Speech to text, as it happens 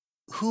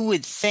who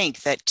would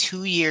think that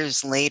 2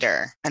 years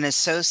later, an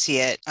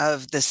associate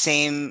of the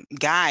same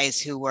guys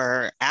who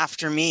were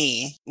after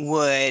me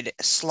would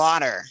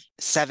slaughter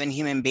 7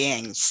 human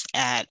beings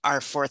at our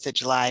 4th of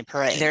July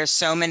parade? There's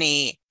so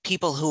many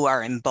people who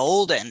are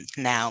emboldened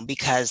now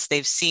because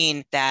they've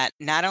seen that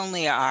not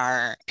only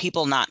are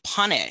people not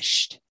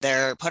punished,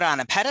 they're put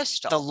on a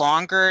pedestal. The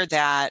longer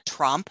that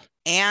Trump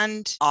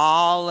and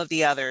all of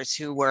the others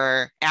who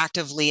were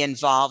actively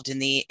involved in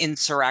the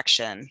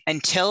insurrection,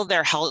 until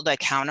they're held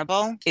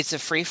accountable, it's a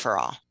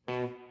free-for-all.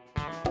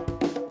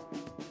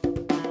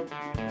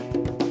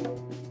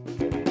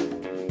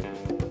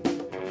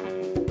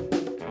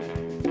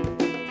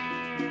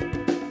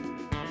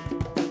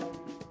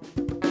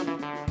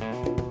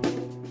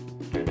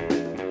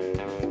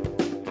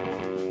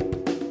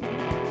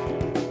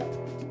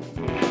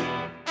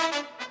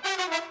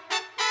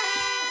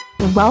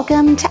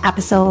 Welcome to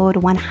episode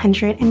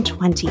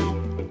 120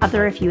 of the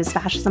Refuse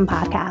Fascism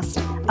podcast,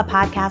 a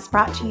podcast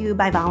brought to you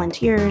by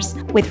volunteers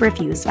with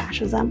Refuse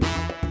Fascism.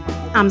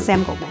 I'm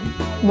Sam Goldman,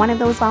 one of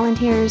those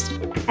volunteers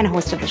and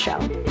host of the show.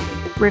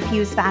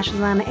 Refuse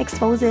Fascism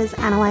exposes,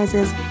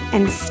 analyzes,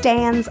 and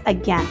stands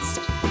against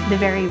the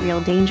very real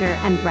danger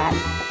and threat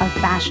of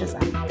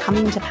fascism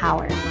coming to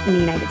power in the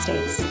United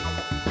States.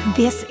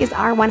 This is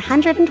our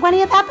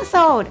 120th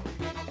episode.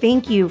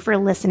 Thank you for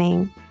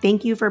listening.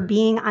 Thank you for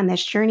being on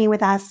this journey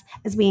with us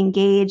as we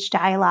engage,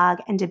 dialogue,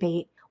 and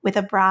debate with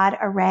a broad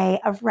array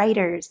of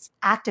writers,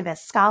 activists,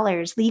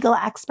 scholars, legal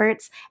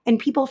experts, and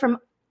people from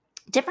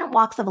different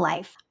walks of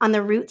life on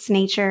the roots,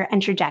 nature,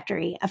 and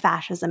trajectory of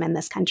fascism in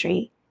this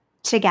country.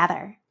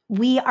 Together,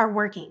 we are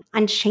working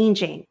on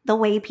changing the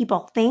way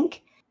people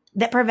think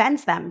that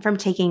prevents them from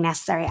taking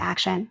necessary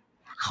action,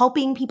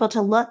 helping people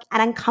to look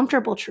at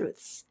uncomfortable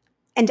truths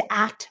and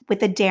act with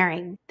the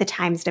daring the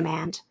times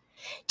demand.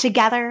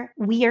 Together,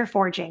 we are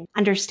forging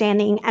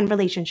understanding and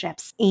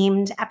relationships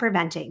aimed at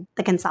preventing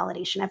the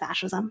consolidation of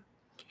fascism.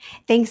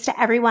 Thanks to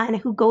everyone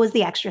who goes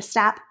the extra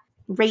step,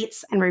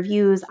 rates and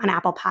reviews on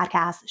Apple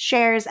Podcasts,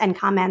 shares and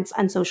comments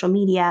on social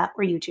media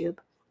or YouTube.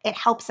 It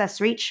helps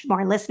us reach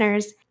more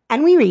listeners,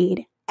 and we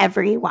read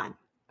every one.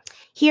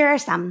 Here are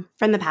some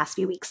from the past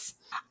few weeks.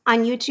 On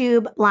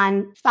YouTube,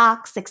 Blonde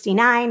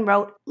Fox69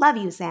 wrote, "Love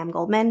you, Sam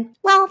Goldman."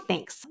 Well,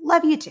 thanks.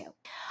 Love you too.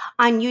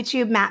 On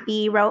YouTube, Matt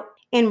B wrote,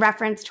 in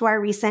reference to our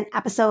recent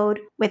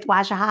episode with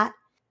Wajahat,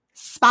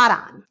 "Spot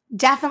on.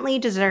 Definitely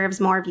deserves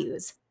more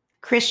views.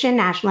 Christian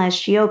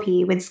nationalist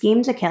GOP would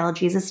scheme to kill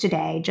Jesus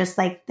today, just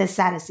like the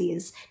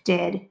Sadducees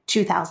did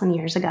 2,000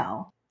 years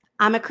ago.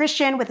 I'm a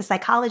Christian with a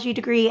psychology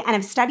degree and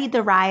have studied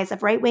the rise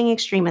of right-wing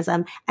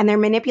extremism and their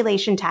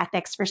manipulation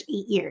tactics for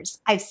 8 years.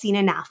 I've seen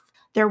enough.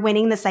 They're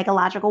winning the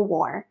psychological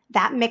war.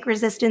 That Mick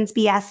resistance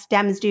BS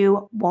Dems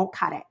do won't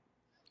cut it."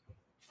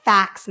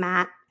 Facts,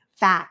 Matt.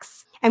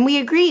 Facts. And we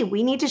agree,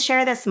 we need to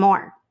share this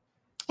more.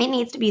 It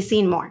needs to be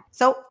seen more.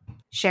 So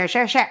share.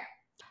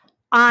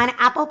 On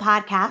Apple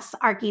Podcasts,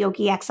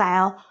 Arkeoki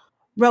Exile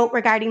wrote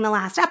regarding the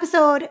last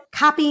episode,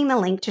 copying the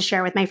link to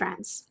share with my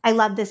friends. I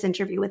love this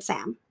interview with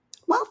Sam.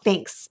 Well,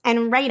 thanks.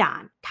 And right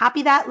on.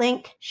 Copy that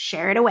link,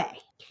 share it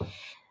away.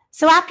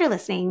 So after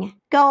listening,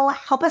 go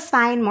help us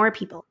find more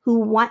people who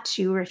want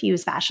to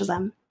refuse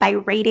fascism by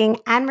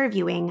rating and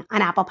reviewing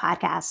on Apple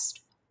Podcasts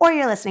or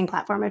your listening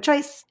platform of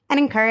choice, and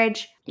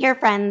encourage your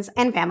friends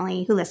and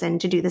family who listen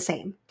to do the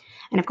same.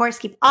 And of course,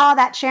 keep all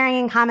that sharing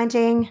and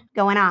commenting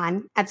going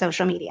on at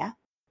social media.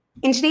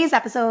 In today's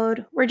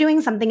episode, we're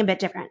doing something a bit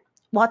different.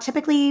 While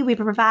typically we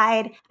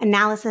provide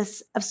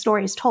analysis of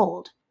stories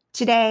told,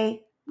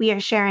 today we are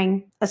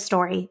sharing a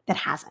story that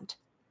hasn't.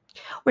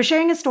 We're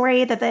sharing a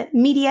story that the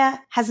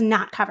media has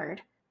not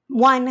covered,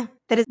 one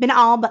that has been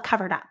all but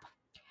covered up.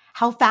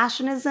 How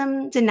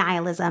fascism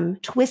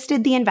denialism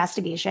twisted the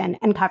investigation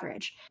and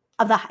coverage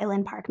of the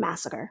Highland Park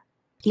massacre.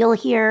 You'll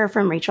hear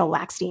from Rachel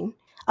Waxstein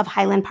of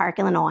Highland Park,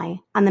 Illinois,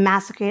 on the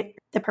massacre,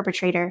 the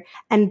perpetrator,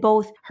 and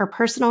both her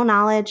personal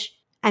knowledge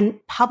and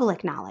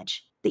public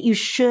knowledge that you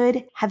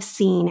should have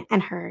seen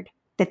and heard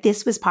that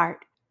this was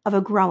part of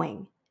a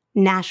growing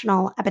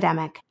national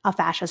epidemic of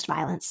fascist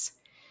violence.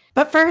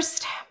 But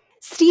first,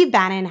 Steve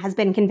Bannon has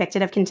been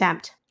convicted of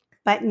contempt,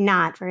 but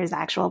not for his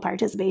actual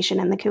participation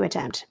in the coup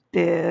attempt.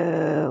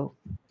 Boo.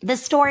 The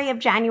story of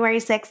January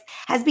 6th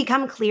has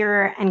become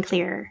clearer and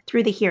clearer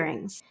through the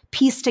hearings,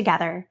 pieced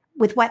together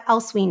with what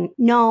else we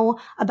know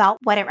about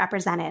what it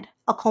represented,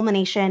 a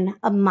culmination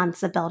of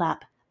months of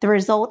buildup, the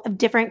result of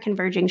different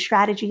converging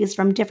strategies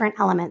from different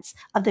elements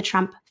of the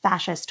Trump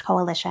fascist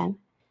coalition.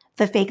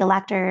 The fake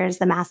electors,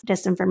 the mass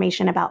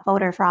disinformation about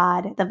voter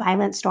fraud, the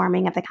violent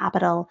storming of the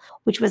Capitol,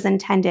 which was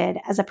intended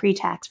as a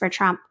pretext for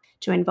Trump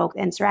to invoke the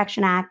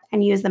Insurrection Act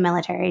and use the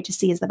military to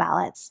seize the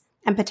ballots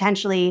and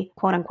potentially,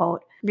 quote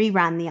unquote,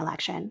 rerun the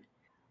election.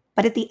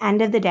 But at the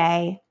end of the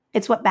day,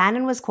 it's what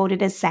Bannon was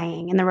quoted as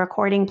saying in the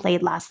recording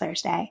played last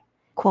Thursday.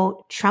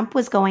 Quote, "Trump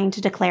was going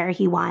to declare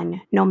he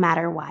won no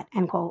matter what,"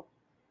 end quote.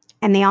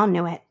 And they all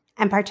knew it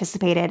and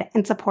participated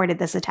and supported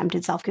this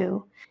attempted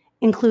self-coup,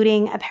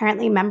 including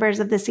apparently members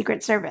of the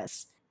Secret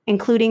Service,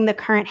 including the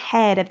current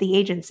head of the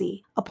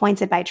agency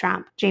appointed by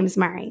Trump, James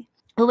Murray,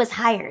 who was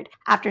hired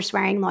after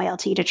swearing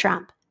loyalty to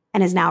Trump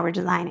and is now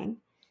resigning.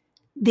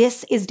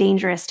 This is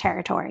dangerous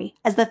territory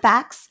as the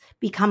facts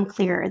become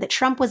clearer that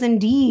Trump was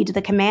indeed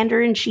the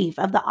commander-in-chief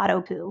of the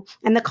auto coup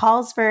and the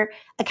calls for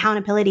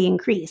accountability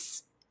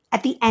increase.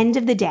 At the end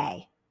of the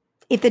day,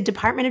 if the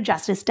Department of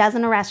Justice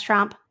doesn't arrest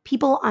Trump,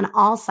 people on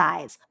all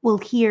sides will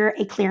hear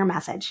a clear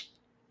message.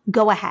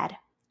 Go ahead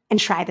and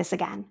try this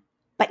again.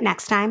 But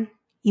next time,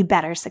 you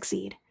better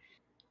succeed.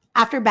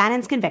 After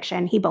Bannon's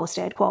conviction, he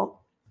boasted, quote,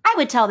 "I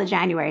would tell the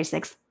January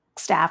 6th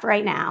staff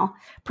right now,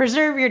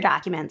 preserve your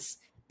documents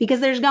because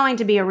there's going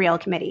to be a real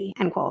committee,"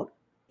 end quote,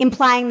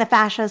 implying the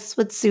fascists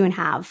would soon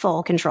have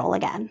full control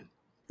again.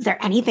 Is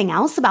there anything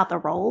else about the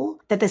role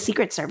that the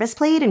Secret Service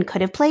played and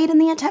could have played in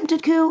the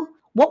attempted coup?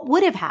 What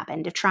would have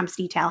happened if Trump's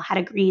detail had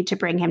agreed to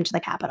bring him to the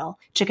Capitol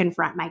to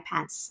confront Mike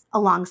Pence,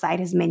 alongside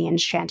his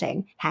minions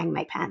chanting, "Hang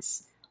Mike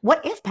Pence"?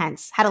 What if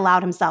Pence had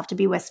allowed himself to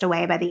be whisked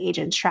away by the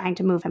agents trying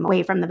to move him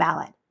away from the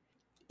ballot?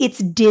 It's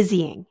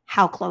dizzying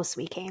how close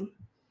we came.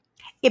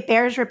 It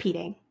bears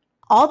repeating.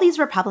 All these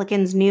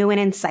Republicans knew and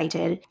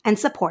incited and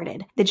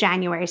supported the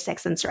January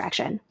 6th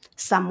insurrection.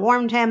 Some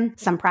warned him,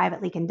 some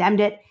privately condemned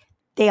it.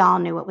 They all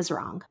knew it was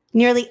wrong.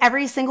 Nearly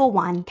every single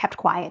one kept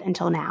quiet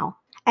until now.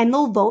 And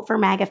they'll vote for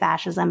MAGA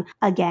fascism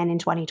again in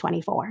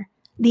 2024.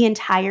 The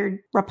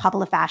entire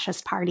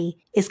Republic-Fascist Party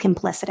is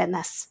complicit in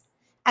this.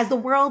 As the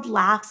world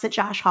laughs at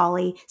Josh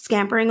Hawley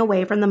scampering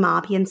away from the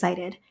mob he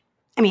incited,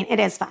 I mean, it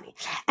is funny.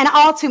 And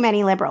all too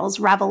many liberals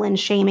revel in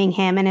shaming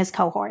him and his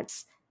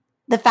cohorts.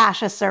 The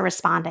fascists are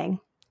responding.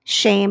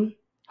 Shame?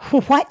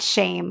 What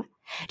shame?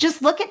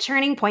 Just look at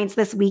Turning Points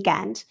this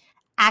weekend,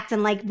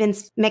 acting like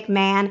Vince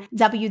McMahon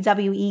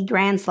WWE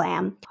Grand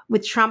Slam,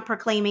 with Trump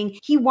proclaiming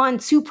he won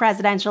 2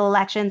 presidential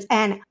elections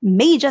and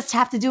may just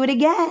have to do it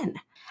again.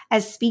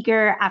 As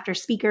speaker after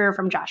speaker,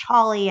 from Josh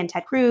Hawley and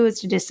Ted Cruz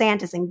to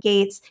DeSantis and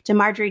Gates to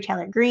Marjorie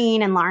Taylor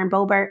Greene and Lauren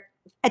Boebert,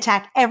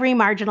 attack every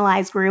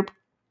marginalized group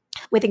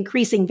with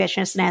increasing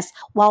viciousness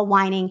while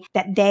whining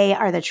that they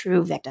are the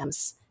true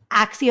victims.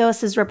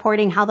 Axios is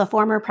reporting how the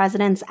former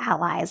president's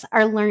allies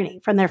are learning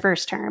from their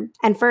first term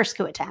and first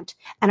coup attempt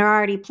and are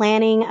already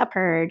planning a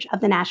purge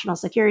of the national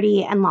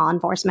security and law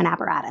enforcement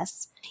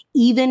apparatus.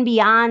 Even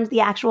beyond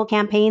the actual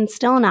campaign,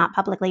 still not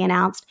publicly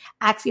announced,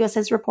 Axios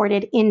has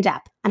reported in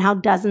depth on how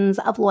dozens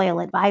of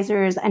loyal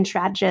advisors and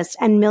strategists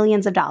and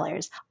millions of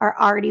dollars are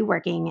already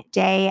working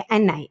day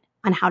and night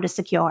on how to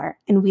secure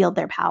and wield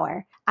their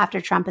power after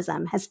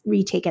Trumpism has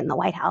retaken the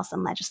White House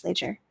and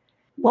legislature.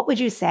 What would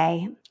you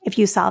say if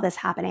you saw this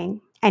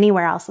happening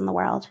anywhere else in the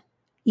world?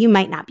 You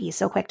might not be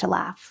so quick to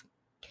laugh.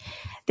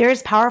 There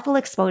is powerful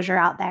exposure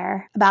out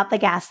there about the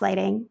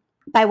gaslighting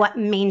by what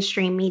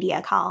mainstream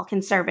media call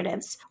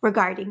conservatives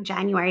regarding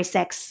January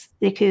 6th,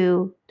 the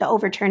coup, the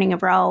overturning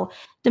of Roe,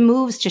 the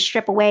moves to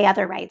strip away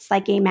other rights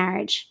like gay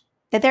marriage,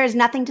 that there is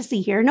nothing to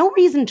see here, no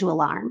reason to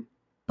alarm.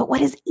 But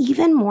what is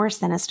even more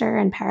sinister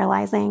and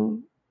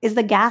paralyzing is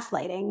the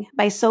gaslighting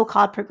by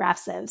so-called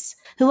progressives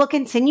who will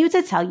continue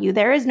to tell you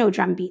there is no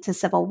drumbeat to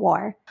civil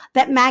war,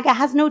 that MAGA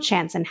has no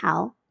chance in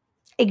hell.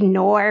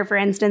 Ignore, for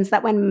instance,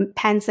 that when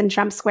Pence and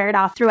Trump squared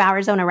off through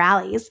Arizona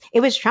rallies,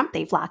 it was Trump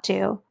they flocked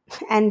to.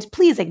 And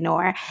please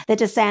ignore that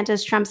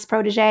DeSantis, Trump's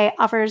protege,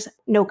 offers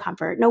no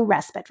comfort, no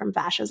respite from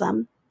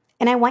fascism.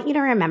 And I want you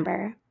to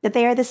remember that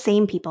they are the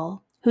same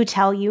people who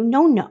tell you,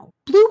 no,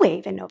 blue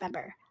wave in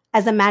November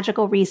as a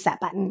magical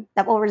reset button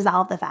that will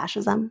resolve the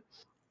fascism.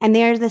 And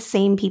they're the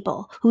same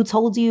people who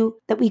told you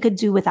that we could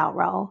do without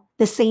Roe.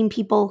 The same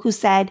people who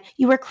said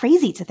you were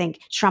crazy to think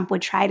Trump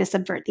would try to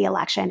subvert the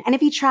election. And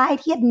if he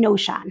tried, he had no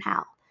shot in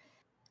hell.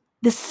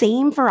 The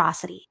same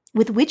ferocity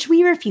with which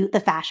we refute the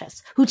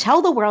fascists who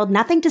tell the world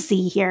nothing to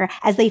see here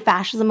as they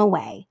fascism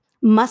away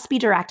must be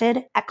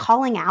directed at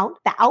calling out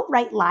the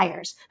outright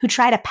liars who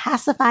try to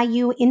pacify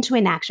you into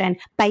inaction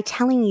by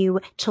telling you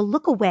to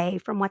look away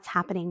from what's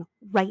happening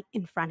right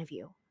in front of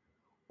you,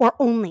 or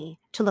only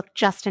to look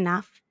just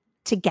enough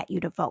to get you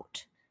to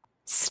vote.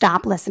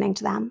 Stop listening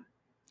to them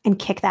and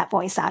kick that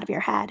voice out of your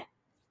head.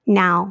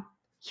 Now,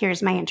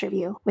 here's my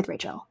interview with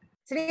Rachel.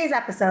 Today's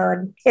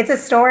episode, it's a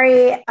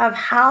story of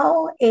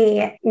how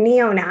a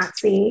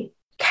neo-Nazi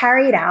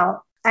carried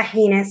out a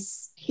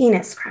heinous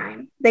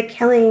crime, the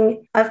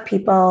killing of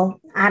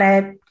people at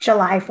a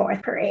July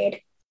 4th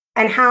parade,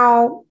 and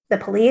how the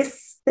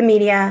police, the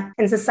media,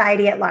 and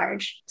society at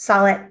large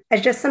saw it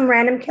as just some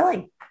random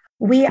killing.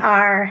 We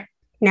are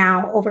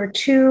now over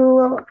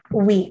 2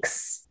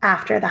 weeks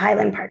after the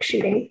Highland Park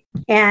shooting.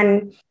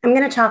 And I'm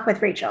going to talk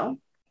with Rachel.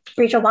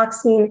 Rachel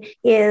Bachstein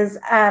is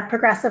a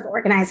progressive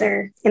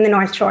organizer in the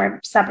North Shore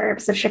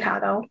suburbs of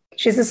Chicago.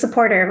 She's a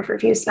supporter of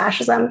Refuse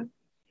Fascism.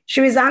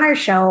 She was on our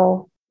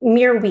show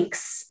mere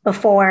weeks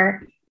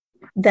before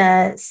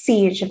the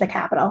siege of the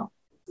Capitol.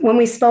 When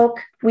we spoke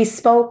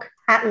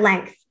at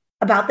length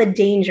about the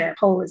danger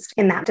posed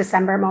in that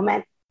December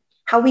moment,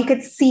 how we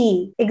could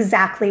see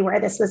exactly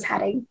where this was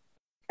heading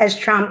as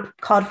Trump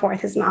called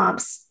forth his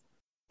mobs,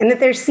 and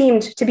that there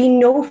seemed to be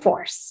no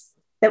force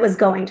that was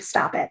going to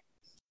stop it.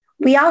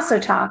 We also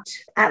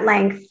talked at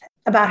length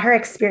about her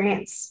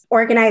experience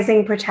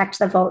organizing Protect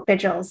the Vote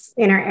vigils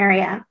in her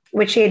area,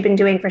 which she had been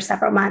doing for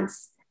several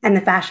months, and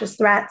the fascist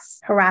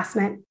threats,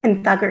 harassment,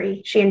 and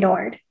thuggery she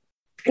endured.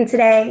 And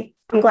today,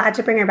 I'm glad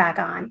to bring her back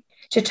on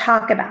to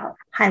talk about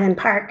Highland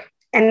Park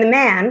and the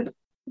man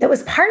that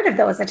was part of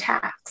those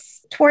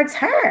attacks towards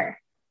her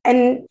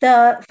and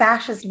the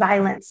fascist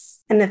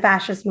violence and the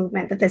fascist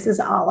movement that this is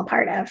all a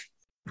part of.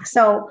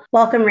 So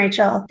welcome,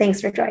 Rachel.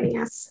 Thanks for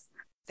joining us.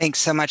 Thanks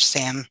so much,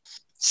 Sam.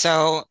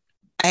 So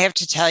I have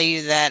to tell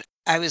you that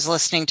I was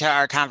listening to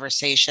our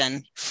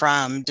conversation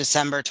from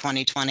December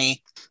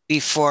 2020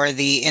 before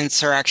the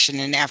insurrection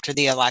and after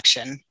the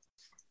election,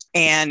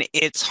 and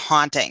it's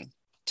haunting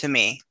to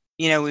me.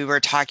 We were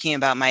talking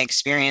about my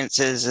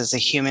experiences as a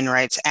human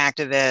rights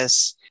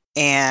activist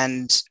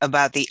and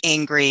about the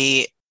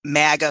angry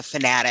MAGA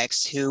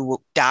fanatics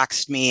who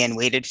doxed me and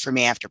waited for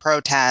me after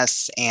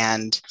protests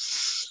and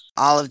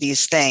all of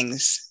these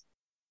things.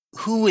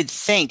 Who would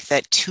think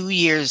that 2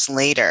 years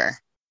later,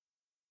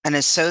 an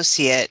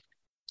associate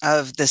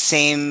of the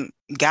same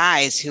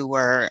guys who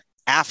were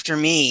after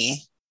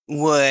me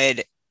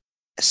would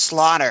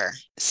slaughter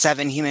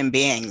 7 human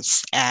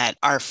beings at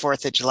our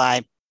 4th of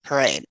July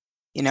parade?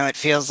 It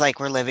feels like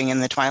we're living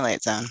in the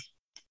Twilight Zone.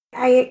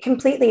 I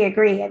completely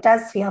agree. It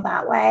does feel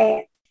that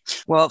way.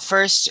 Well,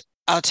 first,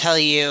 I'll tell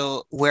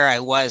you where I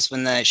was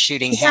when the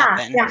shooting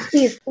happened. Yeah,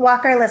 please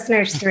walk our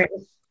listeners through.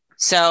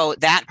 So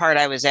that part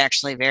I was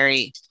actually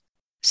very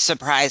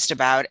surprised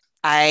about.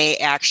 I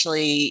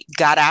actually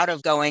got out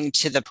of going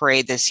to the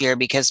parade this year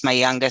because my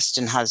youngest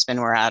and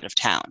husband were out of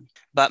town.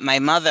 But my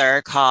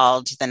mother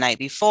called the night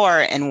before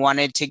and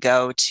wanted to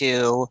go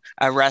to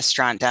a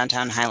restaurant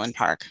downtown Highland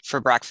Park for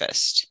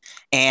breakfast.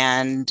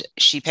 And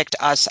she picked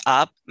us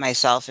up,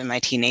 myself and my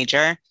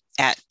teenager,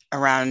 at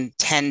around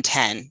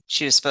 10:10.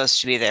 She was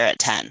supposed to be there at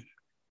 10.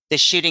 The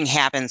shooting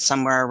happened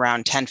somewhere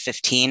around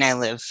 10:15. I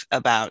live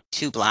about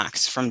 2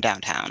 blocks from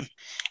downtown.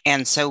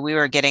 And so we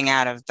were getting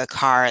out of the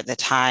car at the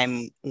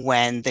time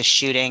when the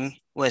shooting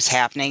was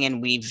happening,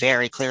 and we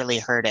very clearly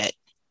heard it.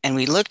 And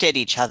we looked at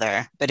each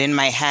other, but in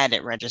my head,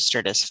 it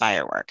registered as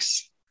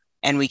fireworks.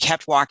 And we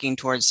kept walking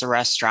towards the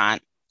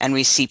restaurant, and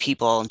we see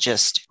people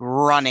just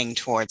running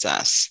towards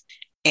us.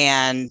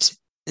 And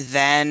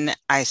then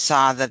I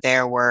saw that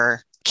there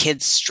were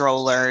kids'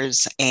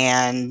 strollers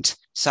and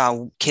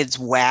saw kids'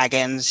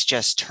 wagons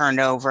just turned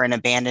over and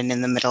abandoned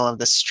in the middle of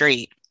the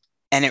street.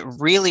 And it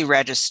really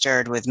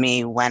registered with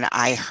me when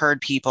I heard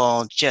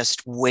people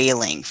just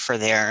wailing for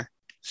their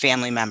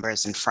family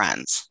members and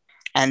friends.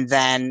 And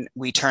then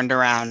we turned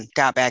around,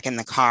 got back in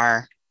the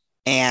car,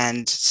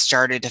 and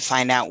started to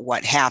find out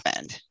what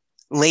happened.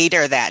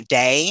 Later that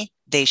day,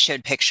 they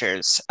showed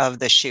pictures of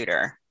the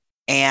shooter.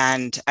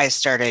 And I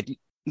started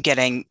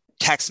getting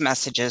text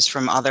messages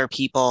from other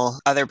people,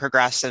 other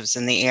progressives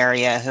in the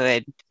area who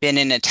had been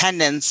in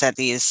attendance at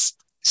these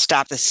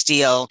Stop the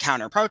Steal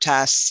counter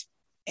protests.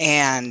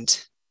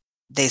 And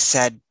they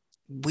said,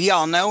 we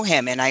all know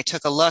him. And I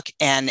took a look,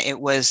 and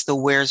it was the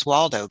Where's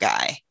Waldo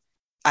guy.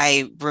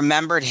 I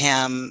remembered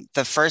him.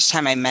 The first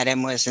time I met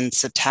him was in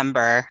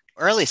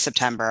early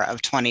September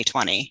of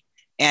 2020.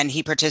 And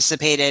he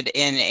participated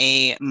in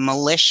a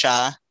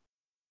militia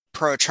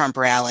pro-Trump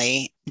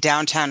rally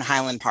downtown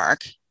Highland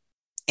Park.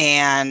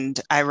 And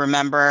I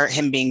remember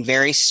him being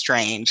very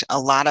strange. A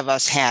lot of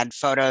us had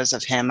photos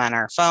of him on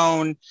our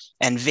phone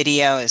and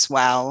video as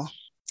well.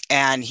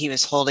 And he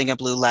was holding a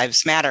Blue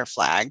Lives Matter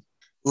flag.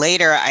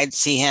 Later, I'd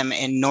see him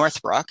in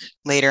Northbrook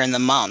later in the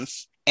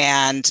month.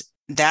 And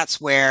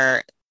that's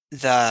where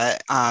the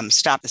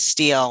Stop the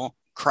Steal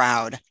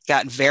crowd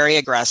got very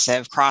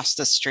aggressive, crossed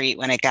the street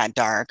when it got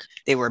dark.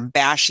 They were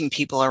bashing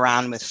people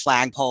around with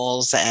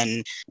flagpoles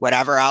and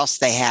whatever else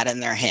they had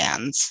in their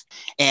hands.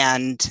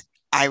 And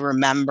I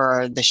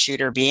remember the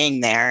shooter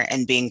being there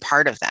and being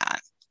part of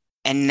that.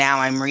 And now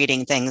I'm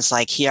reading things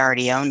like he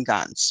already owned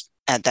guns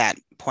at that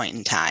point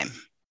in time.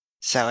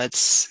 So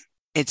it's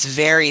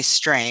very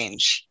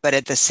strange, but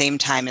at the same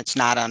time, it's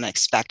not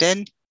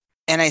unexpected.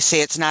 And I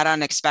say it's not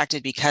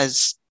unexpected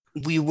because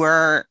we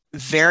were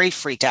very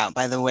freaked out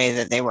by the way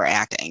that they were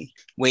acting,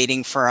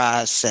 waiting for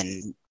us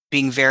and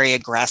being very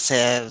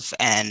aggressive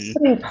and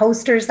putting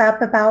posters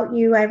up about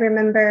you, I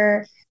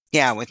remember.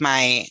 Yeah, with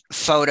my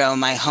photo,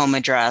 my home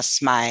address,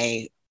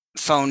 my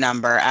phone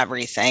number,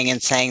 everything,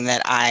 and saying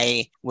that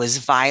I was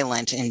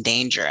violent and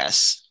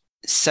dangerous.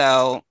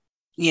 So,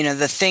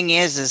 the thing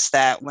is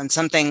that when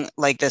something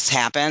like this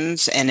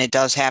happens, and it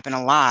does happen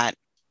a lot,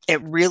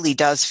 it really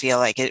does feel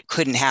like it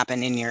couldn't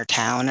happen in your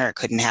town or it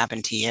couldn't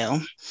happen to you.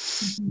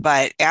 Mm-hmm.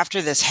 But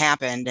after this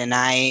happened and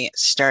I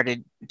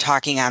started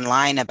talking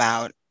online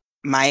about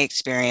my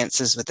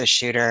experiences with the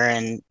shooter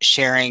and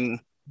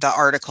sharing the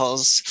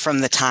articles from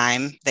the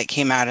time that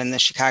came out in the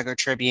Chicago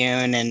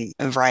Tribune and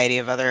a variety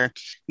of other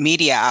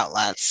media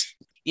outlets,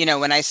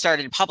 when I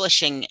started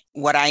publishing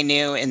what I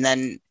knew and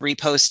then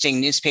reposting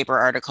newspaper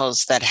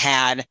articles that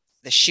had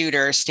the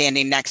shooter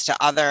standing next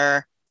to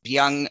other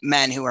young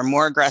men who were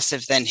more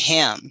aggressive than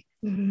him,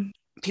 mm-hmm.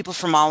 People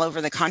from all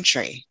over the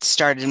country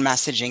started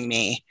messaging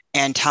me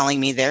and telling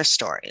me their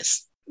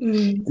stories,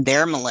 Mm.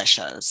 their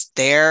militias,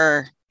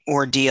 their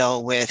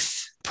ordeal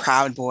with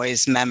Proud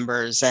Boys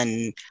members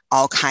and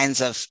all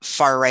kinds of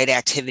far-right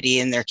activity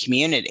in their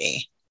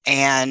community.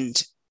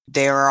 And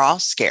they were all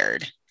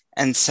scared.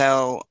 And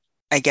so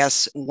I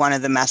guess one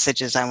of the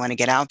messages I want to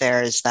get out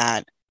there is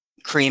that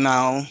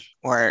Crimo,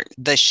 or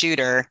the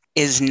shooter,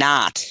 is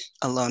not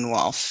a lone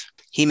wolf.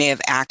 He may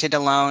have acted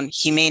alone.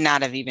 He may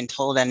not have even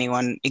told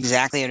anyone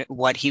exactly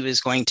what he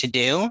was going to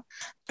do,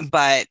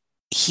 but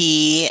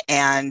he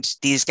and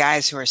these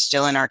guys who are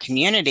still in our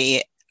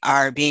community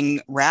are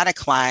being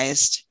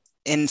radicalized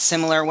in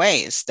similar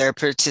ways. They're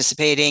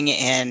participating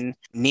in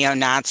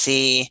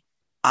neo-Nazi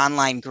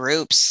online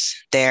groups.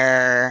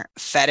 They're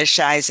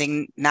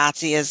fetishizing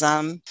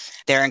Nazism.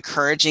 They're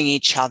encouraging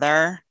each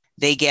other.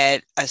 They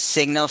get a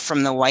signal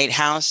from the White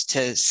House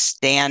to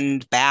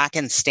stand back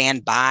and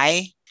stand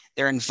by.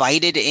 They're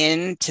invited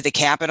in to the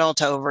Capitol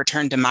to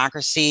overturn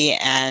democracy,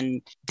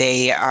 and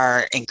they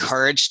are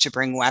encouraged to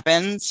bring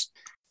weapons.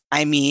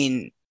 I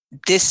mean,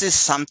 this is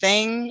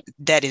something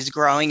that is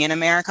growing in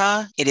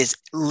America. It is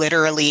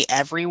literally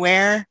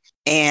everywhere.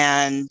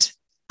 And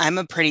I'm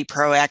a pretty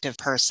proactive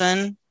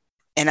person,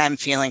 and I'm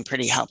feeling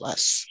pretty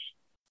helpless.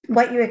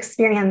 What you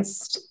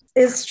experienced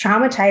is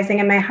traumatizing,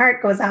 and my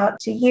heart goes out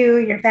to you,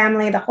 your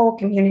family, the whole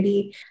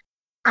community.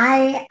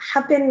 I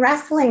have been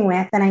wrestling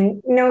with, and I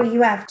know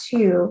you have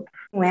too,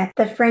 with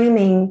the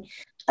framing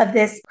of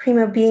this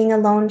Crimo being a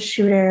lone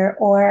shooter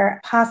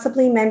or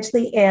possibly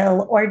mentally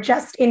ill or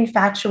just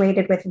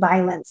infatuated with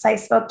violence. I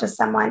spoke to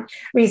someone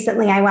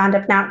recently. I wound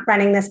up not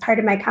running this part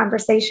of my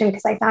conversation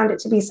because I found it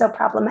to be so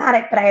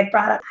problematic, but I had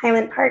brought up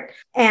Highland Park,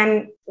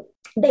 and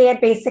they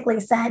had basically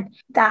said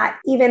that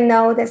even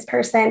though this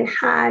person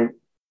had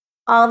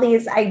all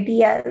these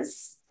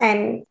ideas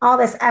and all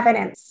this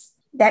evidence,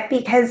 that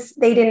because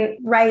they didn't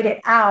write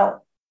it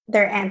out,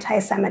 their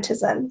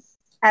anti-Semitism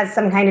as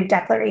some kind of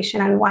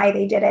declaration on why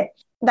they did it,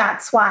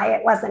 that's why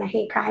it wasn't a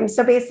hate crime.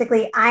 So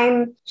basically,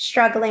 I'm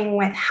struggling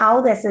with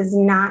how this is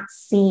not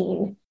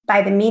seen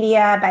by the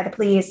media, by the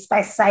police,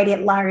 by society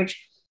at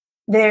large.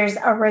 There's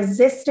a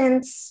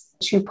resistance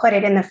to put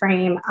it in the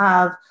frame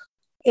of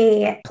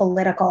a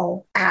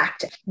political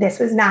act. This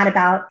was not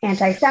about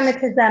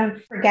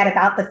anti-Semitism. Forget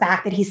about the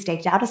fact that He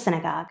staked out a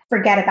synagogue.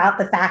 Forget about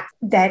the fact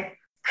that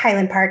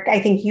Highland Park, I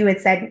think you had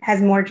said, has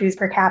more Jews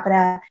per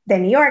capita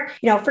than New York.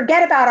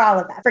 Forget about all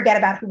of that. Forget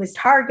about who was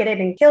targeted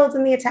and killed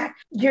in the attack.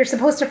 You're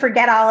supposed to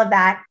forget all of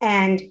that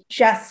and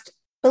just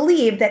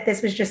believe that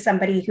this was just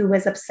somebody who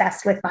was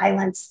obsessed with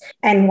violence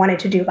and wanted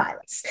to do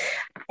violence.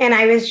 And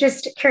I was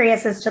just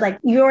curious as to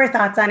your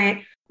thoughts on it.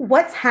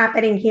 What's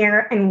happening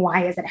here and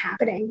why is it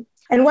happening?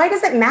 And why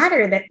does it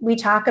matter that we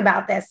talk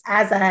about this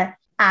as an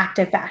act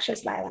of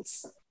fascist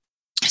violence?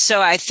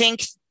 So I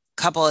think a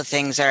couple of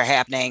things are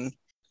happening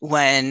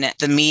when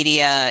the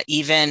media,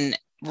 even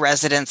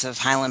residents of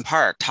Highland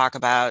Park, talk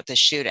about the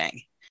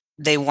shooting.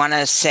 They want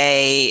to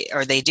say,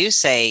 or they do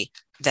say,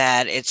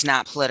 that it's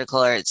not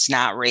political or it's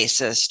not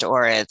racist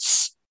or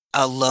it's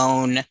a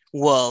lone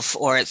wolf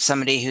or it's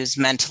somebody who's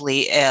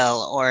mentally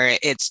ill or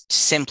it's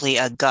simply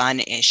a gun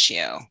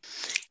issue.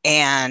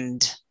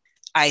 And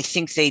I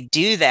think they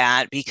do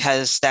that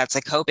because that's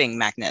a coping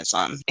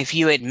mechanism. If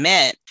you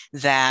admit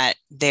that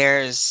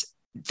there's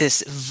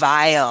this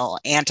vile,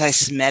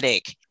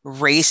 anti-Semitic,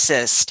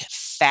 racist,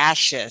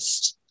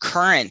 fascist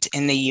current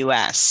in the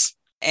US,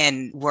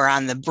 and we're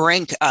on the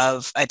brink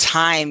of a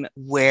time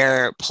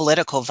where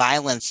political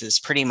violence is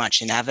pretty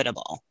much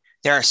inevitable.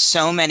 There are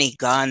so many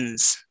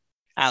guns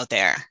out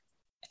there.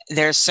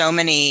 There's so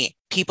many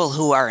people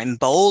who are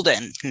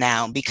emboldened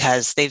now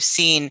because they've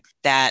seen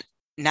that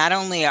not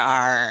only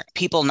are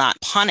people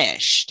not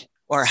punished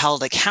or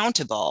held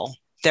accountable,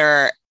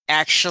 they're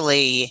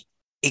actually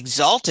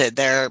exalted.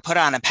 They're put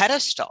on a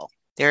pedestal.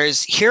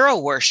 There's hero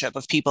worship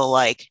of people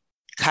like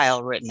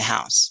Kyle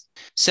Rittenhouse.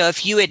 So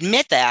if you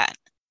admit that,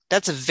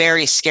 that's a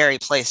very scary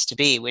place to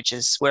be, which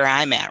is where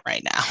I'm at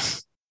right now.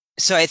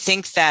 So I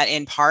think that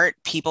in part,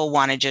 people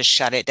want to just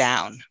shut it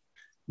down.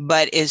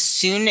 But as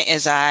soon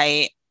as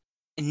I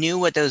knew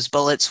what those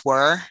bullets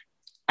were,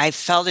 I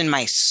felt in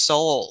my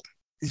soul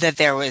that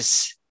there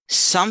was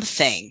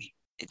something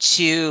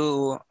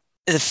to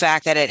the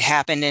fact that it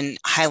happened in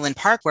Highland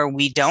Park where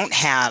we don't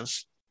have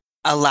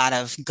a lot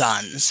of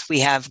guns. We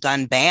have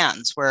gun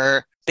bans.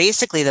 We're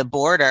basically the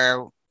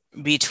border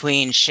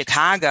between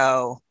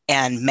Chicago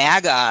and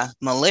MAGA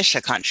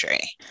militia country,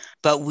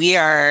 but we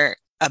are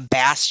a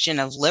bastion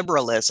of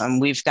liberalism.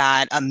 We've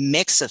got a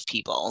mix of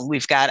people.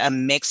 We've got a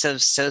mix of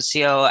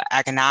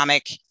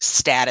socioeconomic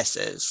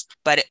statuses.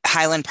 But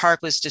Highland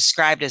Park was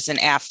described as an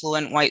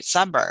affluent white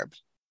suburb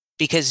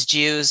because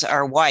Jews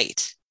are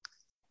white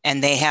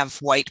and they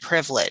have white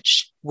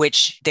privilege,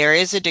 which there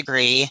is a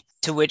degree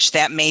to which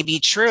that may be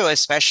true,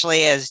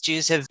 especially as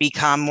Jews have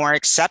become more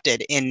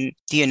accepted in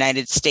the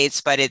United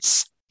States, but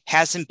it's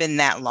hasn't been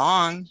that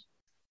long.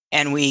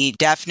 And we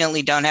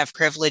definitely don't have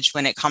privilege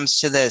when it comes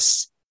to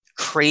this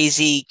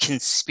crazy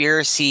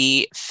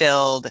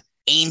conspiracy-filled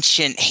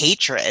ancient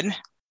hatred.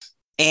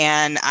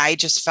 And I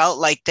just felt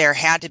like there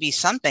had to be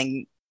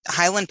something.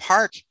 Highland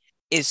Park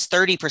is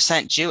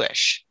 30%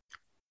 Jewish.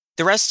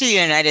 The rest of the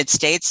United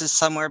States is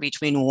somewhere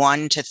between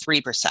 1% to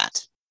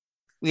 3%.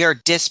 We are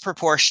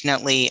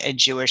disproportionately a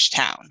Jewish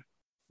town.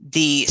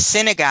 The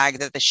synagogue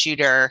that the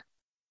shooter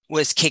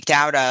was kicked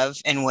out of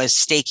and was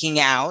staking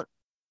out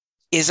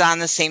is on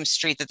the same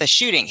street that the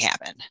shooting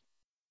happened.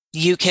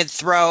 You could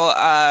throw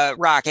a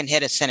rock and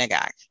hit a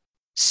synagogue.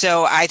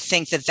 So I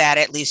think that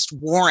at least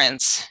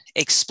warrants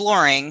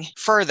exploring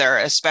further,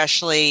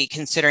 especially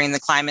considering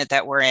the climate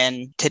that we're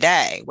in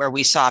today, where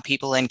we saw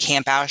people in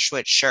Camp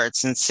Auschwitz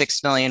shirts and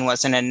 6 million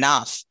wasn't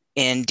enough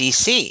in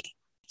DC.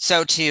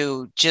 So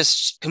to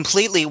just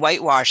completely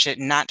whitewash it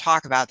and not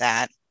talk about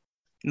that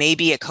may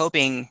be a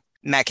coping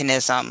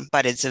mechanism,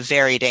 but it's a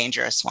very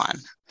dangerous one.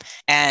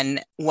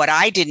 And what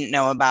I didn't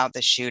know about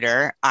the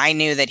shooter, I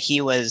knew that he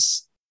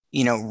was,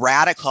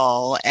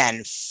 radical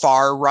and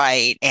far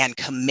right and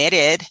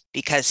committed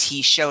because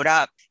he showed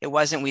up. It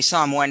wasn't, we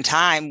saw him one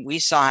time, we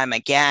saw him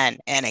again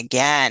and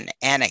again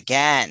and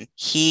again.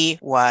 He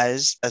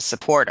was a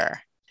supporter.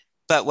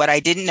 But what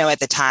I didn't know at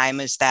the time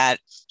is that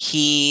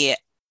he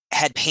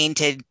had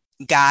painted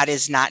God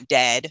is Not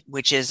Dead,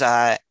 which is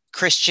a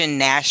Christian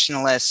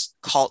nationalist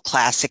cult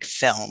classic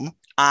film,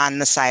 on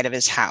the side of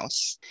his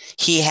house.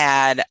 He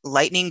had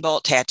lightning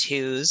bolt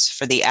tattoos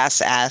for the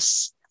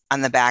SS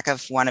on the back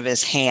of one of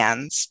his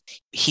hands.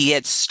 He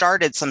had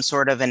started some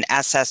sort of an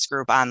SS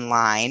group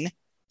online.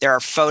 There are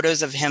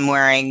photos of him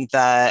wearing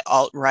the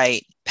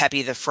alt-right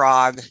Pepe the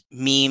Frog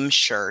meme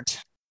shirt.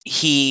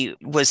 He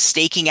was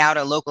staking out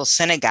a local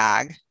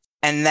synagogue.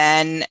 And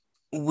then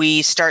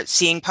we start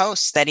seeing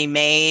posts that he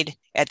made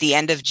at the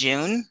end of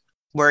June,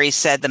 where he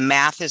said the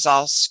math is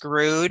all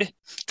screwed.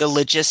 The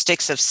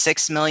logistics of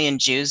 6 million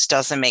Jews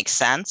doesn't make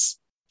sense.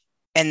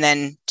 And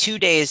then 2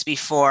 days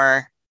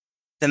before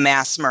the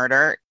mass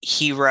murder,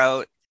 he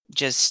wrote,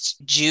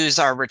 just Jews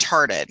are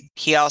retarded.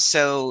 He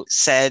also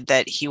said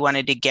that he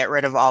wanted to get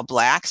rid of all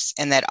Blacks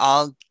and that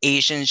all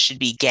Asians should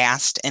be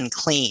gassed and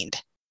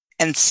cleaned.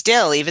 And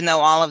still, even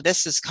though all of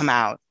this has come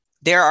out,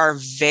 there are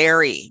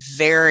very,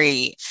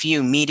 very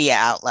few media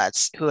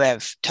outlets who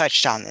have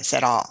touched on this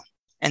at all.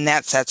 And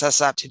that sets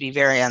us up to be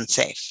very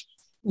unsafe.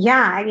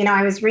 Yeah.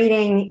 I was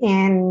reading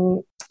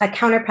in a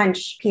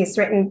Counterpunch piece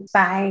written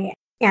by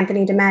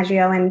Anthony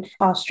DiMaggio and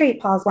Paul Street.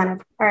 Paul's one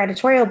of our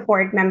editorial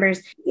board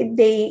members.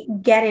 They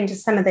get into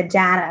some of the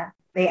data.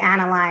 They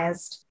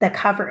analyzed the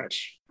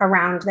coverage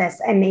around this,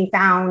 and they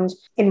found,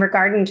 in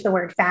regarding to the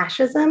word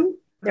fascism,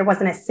 there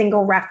wasn't a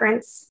single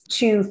reference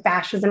to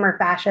fascism or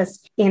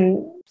fascist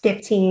in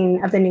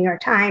 15 of the New York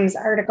Times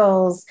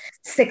articles,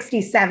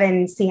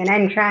 67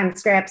 CNN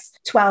transcripts,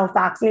 12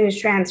 Fox News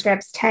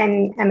transcripts,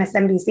 10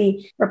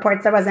 MSNBC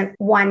reports. There wasn't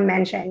one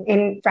mention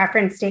in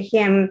reference to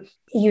him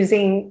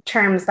using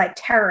terms like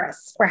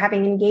terrorists or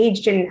having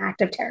engaged in an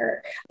act of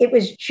terror. It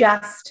was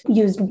just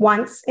used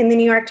once in the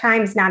New York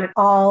Times, not at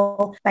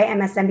all by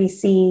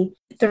MSNBC,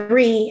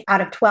 3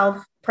 out of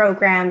 12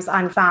 programs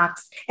on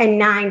Fox, and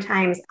 9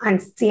 times on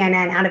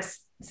CNN out of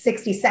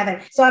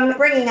 67. So I'm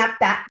bringing up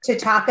that to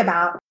talk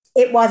about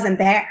it wasn't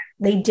there.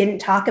 They didn't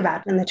talk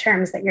about it in the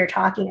terms that you're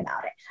talking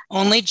about it.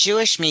 Only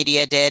Jewish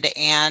media did,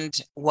 and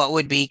what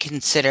would be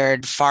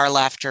considered far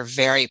left or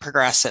very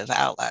progressive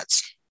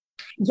outlets.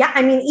 Yeah,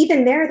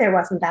 even there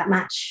wasn't that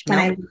much.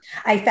 When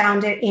I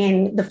found it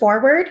in the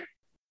foreword,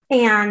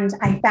 and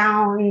I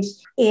found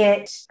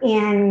it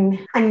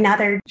in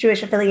another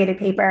Jewish affiliated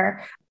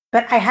paper,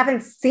 but I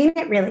haven't seen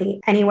it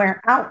really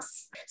anywhere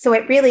else. So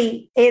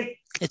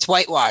it's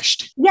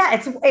whitewashed. Yeah,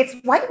 it's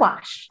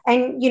whitewashed.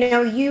 And,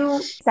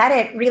 you said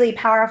it really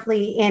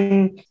powerfully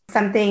in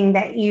something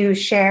that you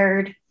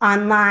shared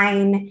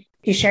online.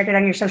 You shared it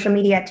on your social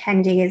media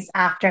 10 days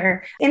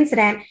after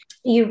incident.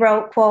 You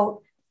wrote,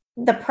 quote,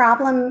 "The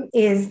problem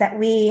is that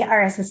we,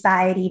 as a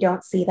society,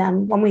 don't see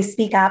them. When we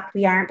speak up,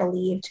 we aren't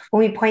believed. When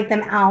we point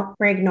them out,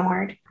 we're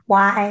ignored.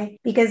 Why?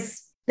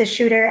 Because the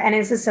shooter and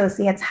his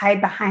associates hide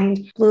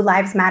behind Blue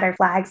Lives Matter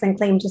flags and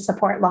claim to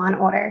support law and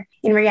order.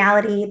 In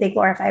reality, they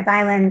glorify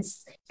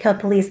violence, kill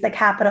police at the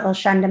Capitol,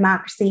 shun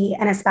democracy,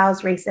 and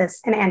espouse racist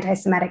and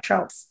anti-Semitic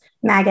tropes.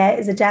 MAGA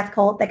is a death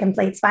cult that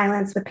conflates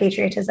violence with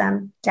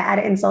patriotism. To add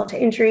insult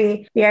to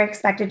injury, we are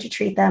expected to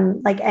treat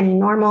them like any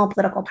normal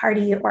political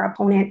party or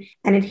opponent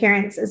and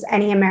adherents as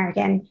any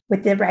American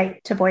with the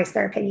right to voice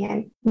their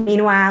opinion.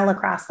 Meanwhile,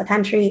 across the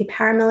country,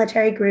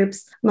 paramilitary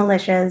groups,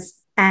 militias,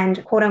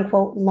 and quote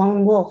unquote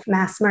lone wolf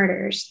mass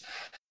murders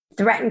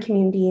threaten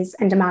communities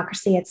and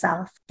democracy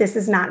itself. This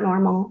is not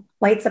normal.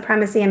 White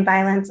supremacy and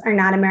violence are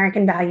not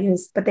American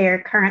values, but they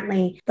are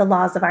currently the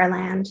laws of our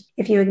land.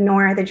 If you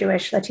ignore the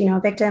Jewish Latino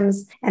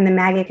victims and the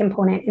MAGA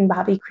component in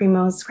Bobby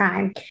Crimo's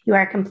crime, you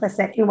are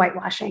complicit in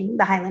whitewashing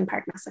the Highland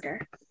Park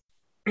massacre."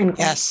 And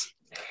yes,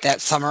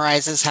 that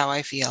summarizes how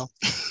I feel.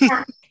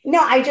 Yeah. No,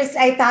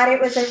 I thought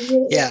it was a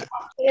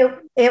really,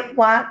 it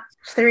walked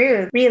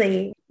through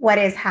really what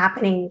is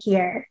happening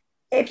here.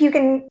 If you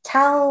can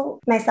tell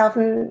myself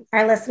and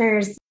our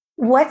listeners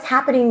what's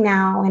happening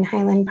now in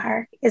Highland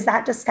Park, is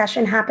that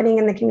discussion happening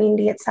in the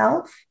community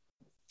itself?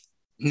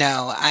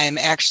 No, I'm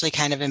actually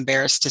kind of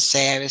embarrassed to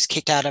say I was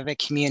kicked out of a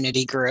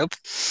community group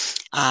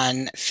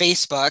on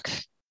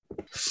Facebook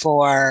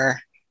for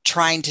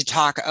trying to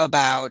talk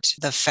about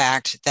the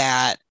fact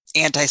that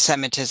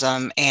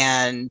anti-Semitism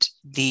and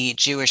the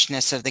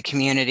Jewishness of the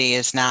community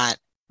is not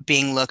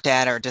being looked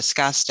at or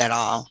discussed at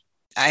all.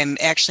 I'm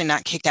actually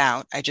not kicked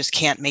out. I just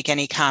can't make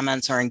any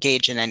comments or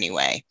engage in any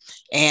way.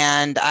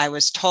 And I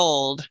was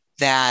told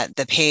that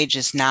the page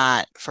is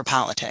not for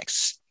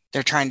politics.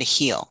 They're trying to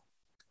heal.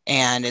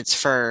 And it's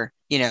for,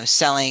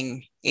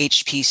 selling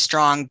HP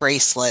Strong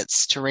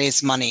bracelets to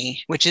raise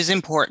money, which is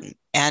important.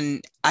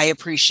 And I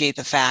appreciate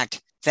the fact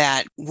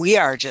that we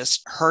are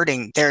just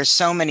hurting. There's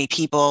so many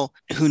people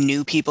who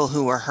knew people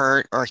who were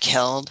hurt or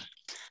killed.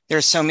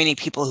 There's so many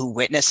people who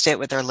witnessed it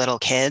with their little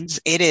kids.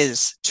 It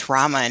is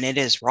trauma and it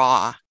is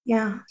raw.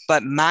 Yeah.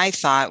 But my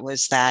thought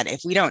was that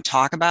if we don't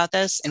talk about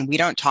this and we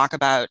don't talk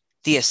about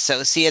the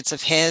associates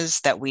of his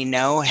that we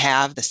know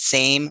have the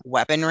same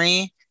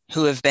weaponry,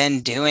 who have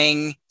been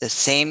doing the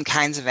same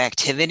kinds of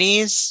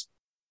activities,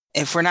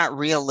 if we're not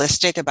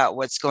realistic about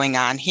what's going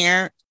on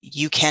here,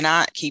 you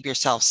cannot keep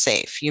yourself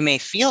safe. You may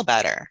feel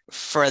better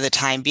for the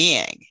time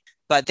being,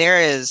 but there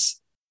is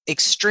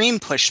extreme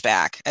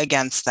pushback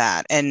against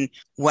that. And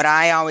what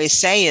I always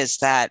say is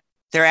that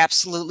they're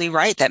absolutely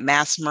right that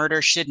mass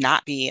murder should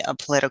not be a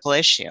political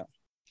issue.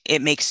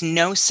 It makes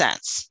no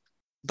sense.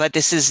 But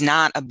this is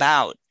not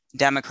about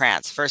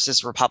Democrats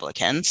versus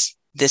Republicans.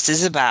 This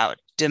is about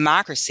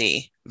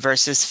democracy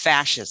versus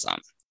fascism.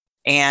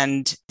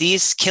 And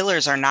these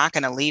killers are not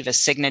going to leave a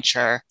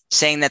signature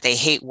saying that they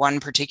hate one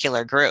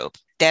particular group.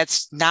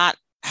 That's not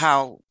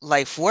how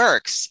life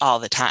works all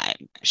the time.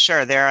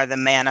 Sure, there are the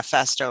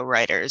manifesto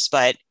writers,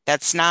 but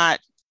that's not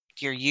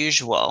your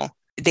usual.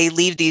 They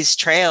leave these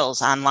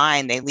trails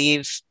online. They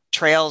leave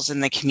trails in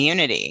the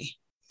community.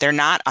 They're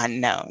not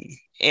unknown.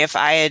 If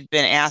I had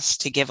been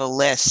asked to give a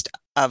list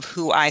of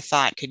who I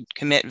thought could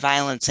commit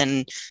violence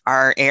in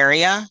our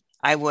area,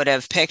 I would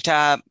have picked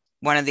up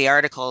one of the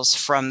articles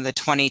from the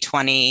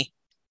 2020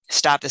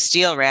 Stop the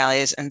Steal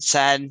rallies and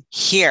said,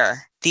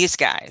 here, these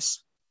guys.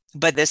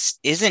 But this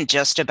isn't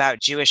just about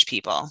Jewish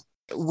people.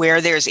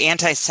 Where there's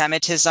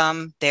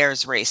anti-Semitism,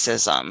 there's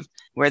racism.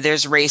 Where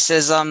there's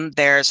racism,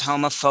 there's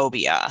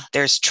homophobia,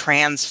 there's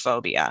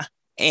transphobia.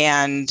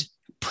 And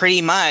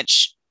pretty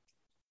much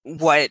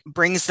what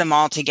brings them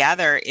all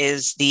together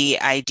is the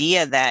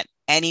idea that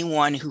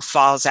anyone who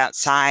falls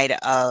outside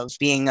of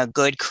being a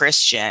good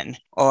Christian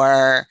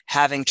or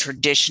having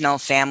traditional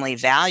family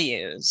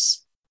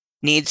values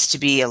needs to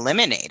be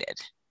eliminated.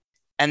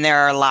 And there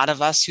are a lot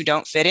of us who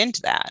don't fit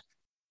into that.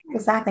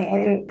 Exactly.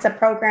 And it's a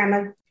program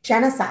of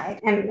genocide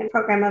and a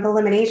program of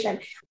elimination.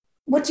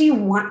 What do you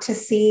want to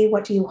see?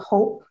 What do you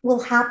hope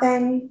will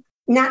happen?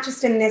 Not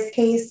just in this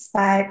case,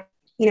 but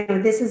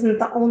this isn't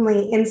the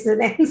only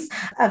incidence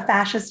of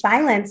fascist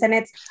violence. And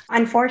it's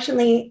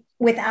unfortunately,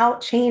 without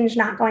change,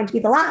 not going to be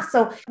the last.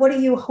 So what are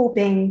you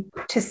hoping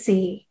to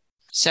see?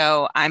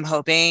 So I'm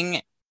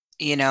hoping,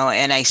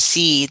 and I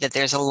see that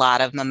there's a lot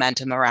of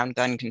momentum around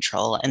gun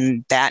control,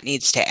 and that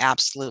needs to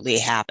absolutely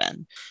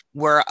happen.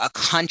 We're a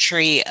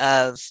country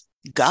of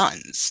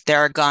guns. There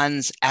are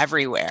guns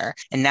everywhere,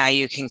 and now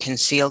you can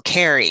conceal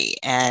carry,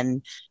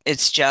 and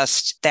it's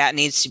just that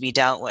needs to be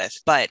dealt with.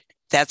 But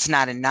that's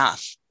not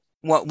enough.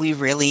 What we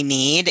really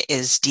need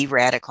is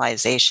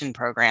de-radicalization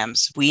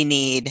programs. We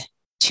need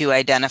to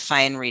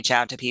identify and reach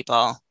out to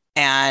people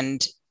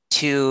and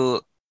to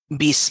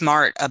be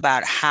smart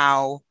about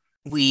how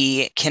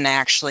we can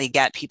actually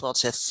get people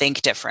to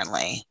think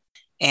differently.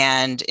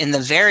 And in the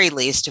very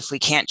least, if we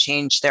can't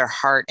change their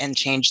heart and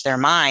change their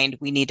mind,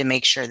 we need to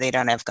make sure they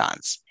don't have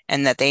guns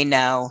and that they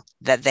know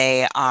that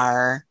they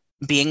are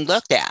being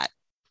looked at.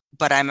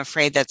 But I'm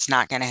afraid that's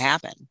not going to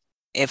happen.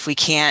 If we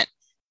can't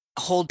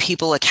hold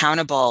people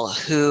accountable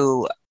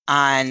who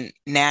on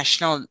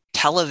national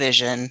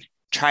television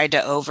tried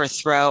to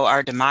overthrow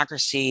our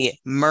democracy,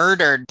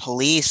 murdered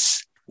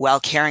police while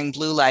carrying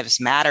Blue Lives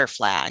Matter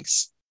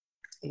flags,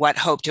 what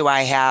hope do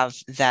I have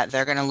that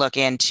they're going to look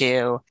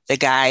into the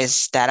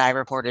guys that I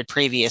reported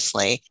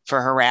previously for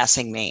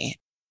harassing me?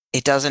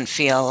 It doesn't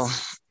feel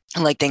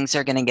like things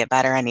are going to get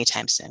better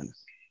anytime soon.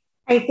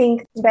 I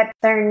think that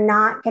they're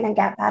not going to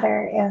get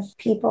better if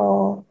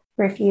people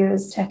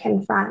refuse to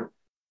confront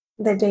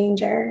the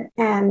danger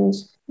and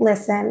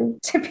listen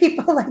to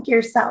people like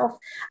yourself.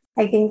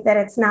 I think that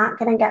it's not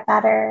going to get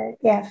better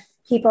if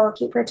people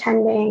keep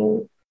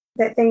pretending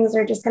that things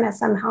are just going to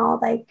somehow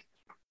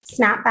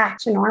snap back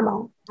to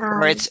normal.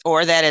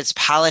 Or that it's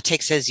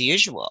politics as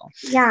usual.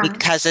 Yeah.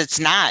 Because it's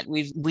not.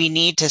 We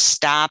need to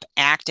stop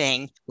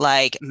acting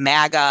like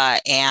MAGA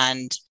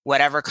and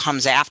whatever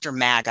comes after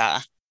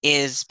MAGA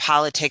is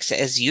politics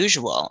as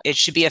usual. It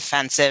should be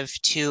offensive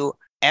to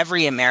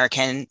every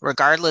American,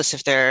 regardless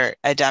if they're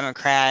a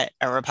Democrat,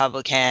 a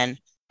Republican,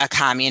 a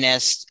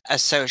communist, a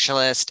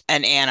socialist,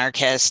 an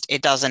anarchist.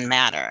 It doesn't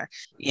matter.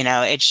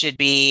 It should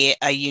be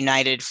a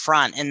united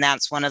front. And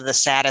that's one of the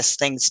saddest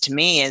things to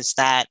me is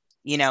that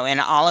in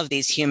all of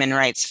these human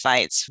rights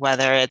fights,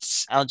 whether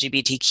it's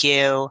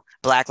LGBTQ,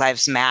 Black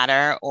Lives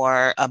Matter,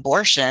 or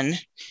abortion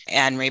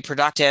and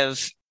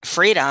reproductive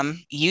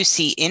freedom, you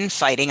see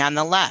infighting on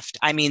the left.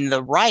 I mean,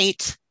 the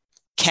right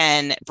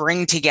can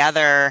bring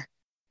together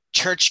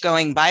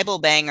church-going Bible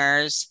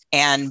bangers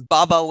and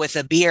Bubba with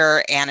a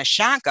beer and a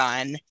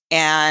shotgun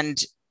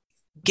and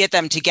get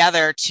them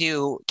together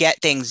to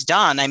get things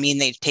done. I mean,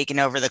 they've taken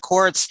over the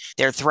courts.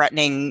 They're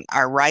threatening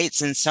our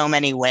rights in so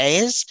many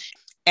ways.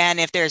 And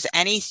if there's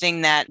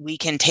anything that we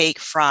can take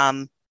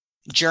from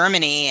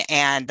Germany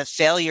and the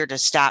failure to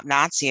stop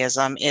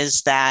Nazism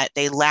is that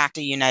they lacked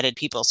a united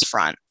people's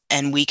front,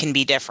 and we can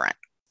be different.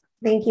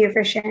 Thank you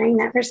for sharing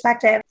that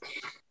perspective.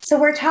 So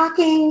we're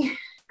talking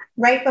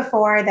right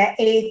before the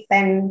 8th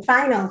and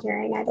final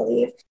hearing, I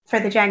believe, for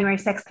the January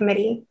 6th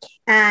committee.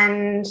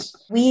 And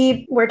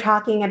we were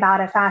talking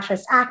about a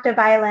fascist act of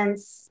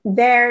violence.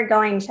 They're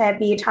going to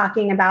be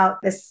talking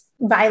about this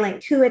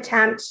violent coup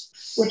attempt,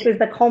 which was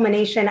the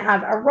culmination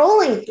of a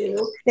rolling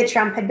coup that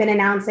Trump had been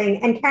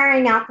announcing and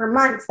carrying out for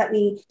months that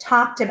we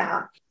talked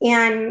about.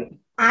 And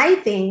I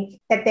think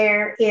that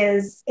there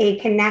is a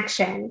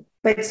connection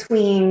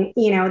between,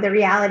 the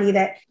reality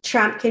that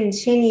Trump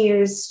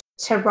continues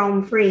to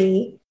roam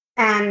free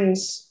and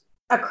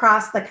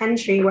across the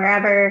country,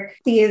 wherever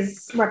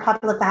these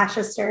Republican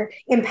fascists are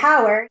in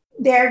power,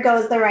 there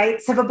goes the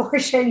rights of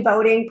abortion,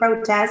 voting,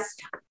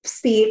 protest,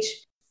 speech,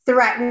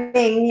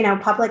 threatening,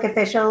 public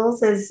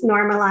officials is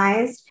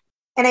normalized.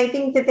 And I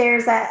think that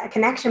there's a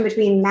connection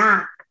between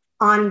that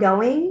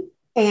ongoing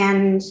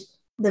and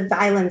the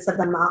violence of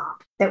the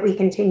mob that we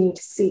continue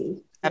to see.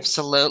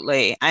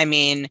 Absolutely. I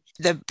mean,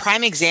 the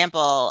prime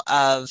example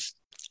of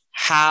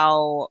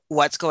how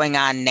what's going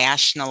on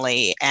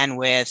nationally and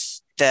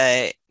with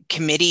the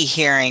committee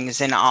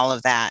hearings and all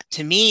of that,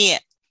 to me,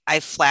 I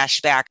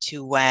flash back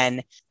to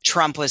when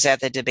Trump was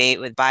at the debate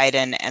with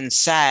Biden and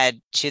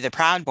said to the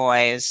Proud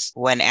Boys,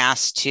 when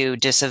asked to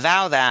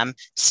disavow them,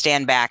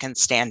 stand back and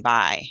stand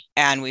by.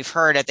 And we've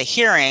heard at the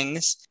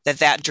hearings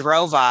that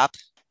drove up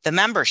the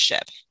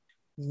membership.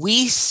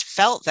 We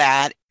felt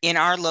that in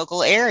our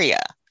local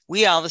area.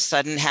 We all of a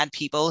sudden had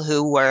people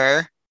who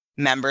were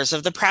members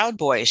of the Proud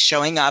Boys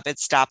showing up at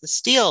Stop the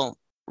Steal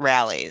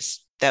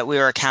rallies that we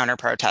were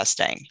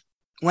counter-protesting.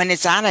 When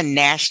it's on a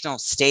national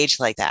stage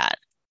like that,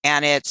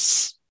 and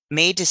it's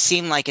made to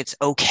seem like it's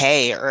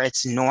okay or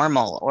it's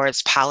normal or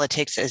it's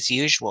politics as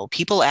usual,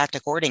 people act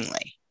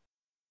accordingly.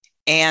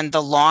 And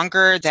the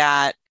longer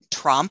that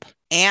Trump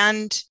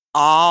and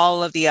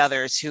all of the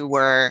others who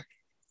were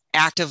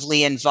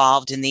actively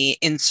involved in the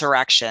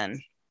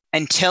insurrection,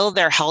 until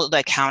they're held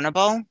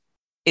accountable,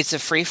 it's a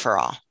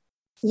free-for-all.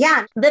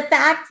 Yeah. The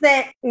fact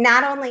that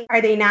not only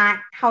are they not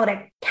held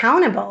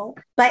accountable,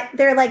 but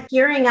they're like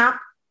gearing up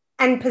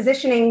and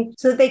positioning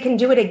so that they can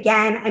do it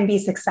again and be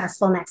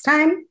successful next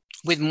time.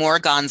 With more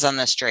guns on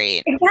the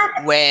street,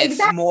 with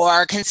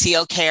more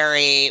concealed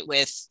carry,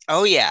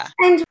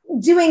 and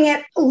doing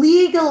it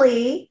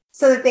legally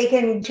so that they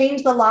can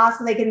change the law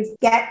so they can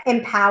get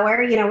in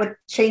power, with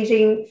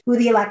changing who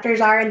the electors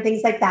are and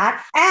things like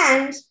that.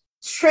 And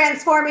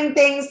transforming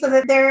things so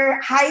that they're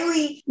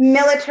highly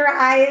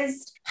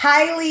militarized,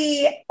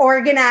 highly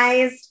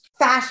organized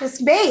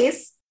fascist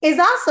base is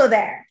also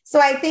there. So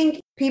I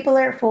think people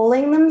are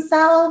fooling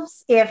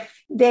themselves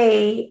if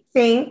they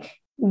think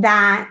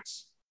that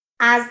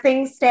as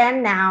things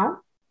stand now,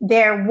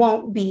 there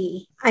won't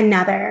be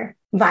another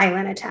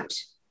violent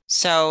attempt.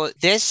 So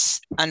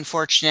this,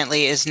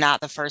 unfortunately, is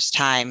not the first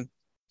time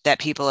that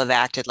people have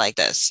acted like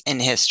this in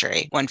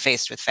history when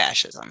faced with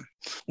fascism.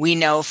 We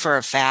know for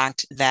a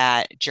fact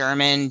that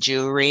German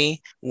Jewry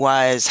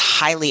was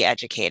highly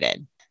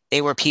educated.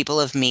 They were people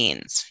of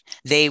means.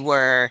 They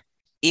were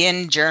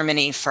in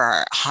Germany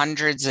for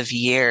hundreds of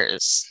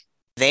years.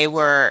 They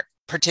were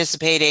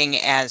participating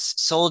as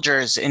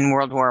soldiers in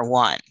World War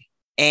I.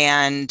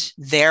 And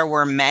there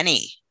were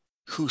many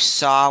who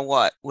saw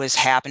what was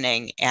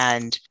happening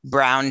and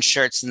brown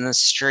shirts in the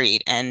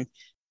street and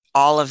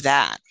all of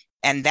that.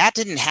 And that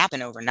didn't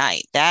happen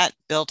overnight. That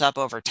built up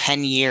over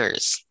 10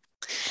 years.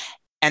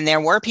 And there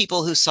were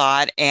people who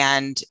saw it,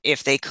 and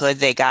if they could,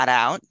 they got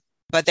out.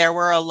 But there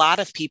were a lot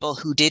of people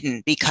who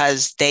didn't,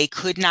 because they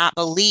could not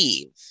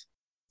believe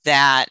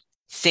that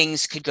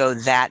things could go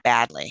that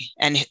badly.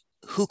 And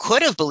who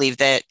could have believed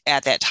that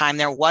at that time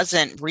there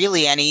wasn't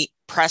really any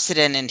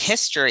precedent in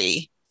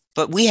history,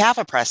 but we have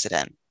a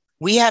precedent.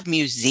 We have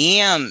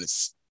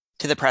museums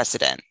to the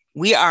precedent.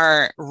 We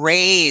are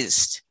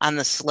raised on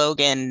the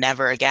slogan,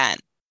 never again.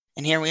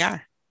 And here we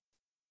are.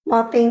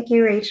 Well, thank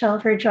you, Rachel,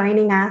 for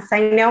joining us. I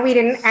know we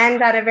didn't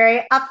end on a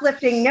very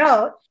uplifting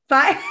note,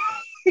 but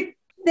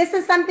this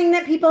is something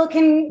that people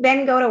can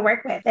then go to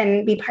work with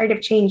and be part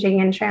of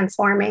changing and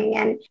transforming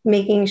and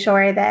making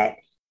sure that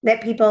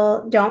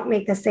people don't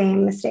make the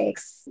same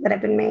mistakes that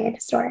have been made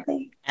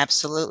historically.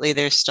 Absolutely.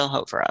 There's still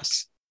hope for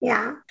us.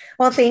 Yeah.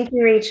 Well, thank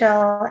you,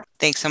 Rachel.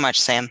 Thanks so much,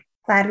 Sam.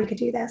 Glad we could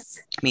do this.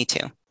 Me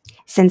too.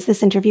 Since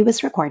this interview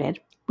was recorded,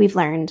 we've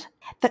learned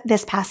that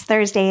this past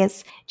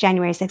Thursday's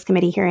January 6th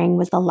committee hearing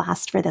was the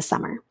last for the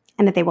summer.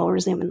 and that they will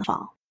resume in the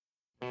fall.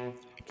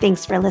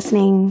 Thanks for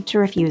listening to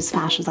Refuse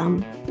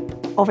Fascism.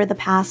 Over the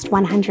past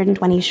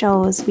 120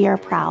 shows, we are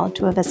proud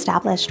to have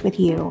established with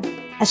you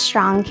a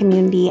strong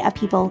community of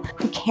people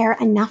who care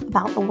enough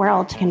about the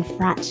world to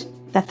confront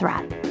the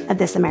threat of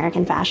this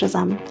American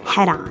fascism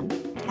head on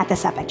at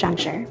this epic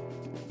juncture.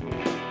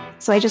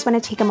 So I just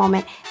want to take a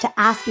moment to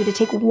ask you to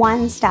take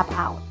one step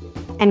out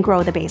and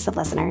grow the base of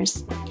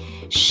listeners.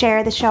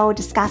 Share the show,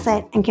 discuss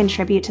it, and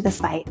contribute to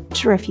this fight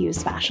to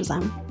refuse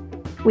fascism.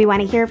 We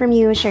want to hear from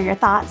you. Share your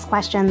thoughts,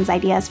 questions,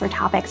 ideas for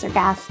topics or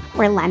guests,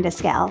 or lend a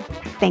skill.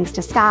 Thanks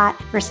to Scott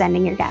for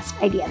sending your guest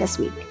idea this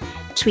week.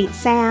 Tweet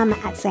Sam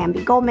at Sam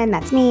B. Goldman.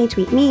 That's me.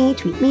 Tweet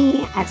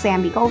me at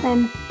Sam B.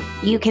 Goldman.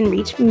 You can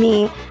reach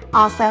me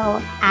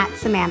also at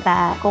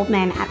Samantha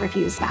Goldman at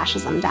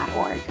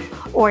refusefascism.org.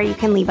 Or you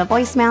can leave a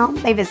voicemail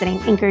by visiting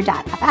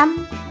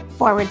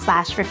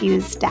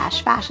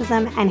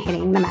anchor.fm/refuse-fascism and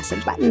hitting the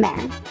message button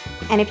there.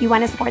 And if you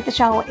want to support the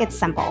show, it's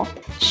simple.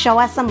 Show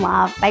us some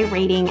love by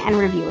rating and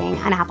reviewing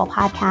on Apple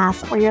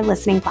Podcasts or your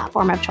listening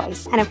platform of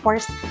choice. And of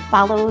course,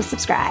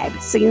 subscribe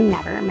so you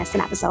never miss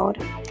an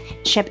episode.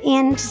 Chip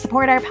in to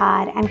support our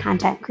pod and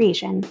content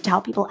creation to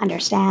help people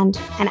understand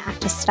and act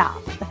to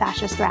stop the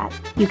fascist threat.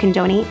 You can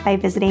donate by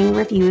visiting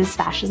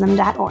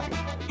refusefascism.org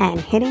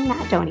and hitting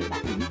that donate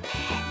button.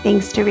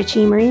 Thanks to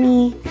Richie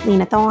Marini,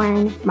 Lena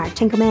Thorne, Mark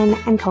Tinkelman,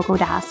 and Coco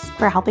Das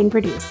for helping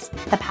produce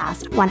the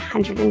past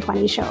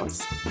 120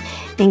 shows.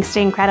 Thanks to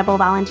incredible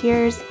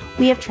volunteers,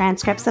 we have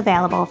transcripts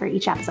available for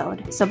each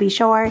episode, so be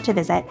sure to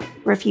visit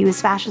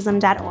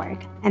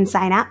refusefascism.org and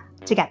sign up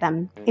to get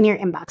them in your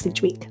inbox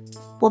each week.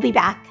 We'll be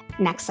back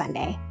next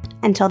Sunday.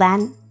 Until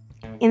then,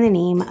 in the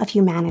name of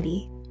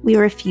humanity, we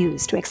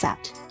refuse to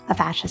accept a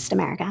fascist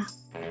America.